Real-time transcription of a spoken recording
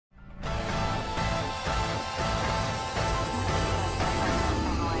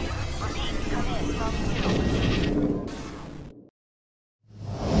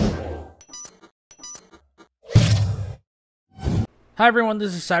Hi everyone,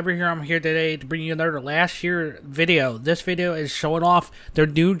 this is Cyber here. I'm here today to bring you another last year video. This video is showing off their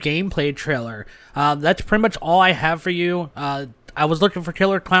new gameplay trailer. That's pretty much all I have for you. I was looking for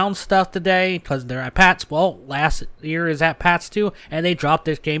Killer Clown stuff today because they're at PAX. Well, last year is at PAX too, and they dropped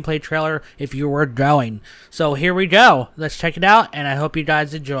this gameplay trailer if you were going. So here we go. Let's check it out, and I hope you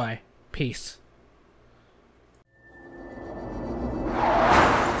guys enjoy. Peace.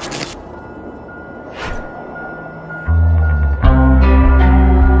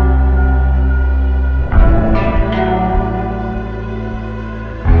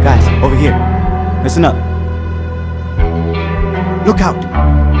 Guys, over here. Listen up. Look out!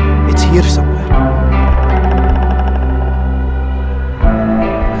 It's here somewhere.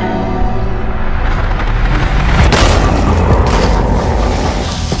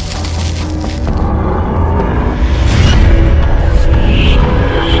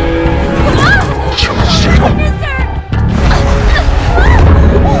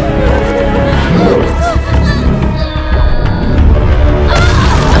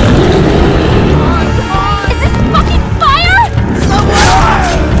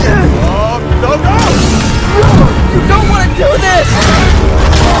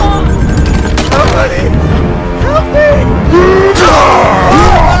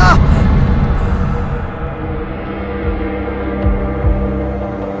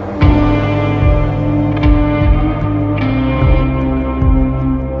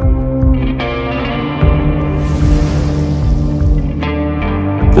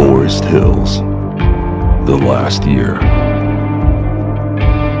 Forest Hills, the last year.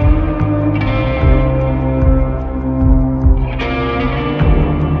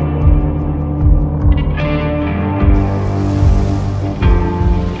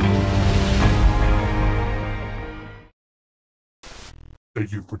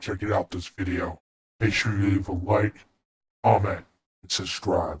 Thank you for checking out this video. Make sure you leave a like, comment, and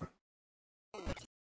subscribe.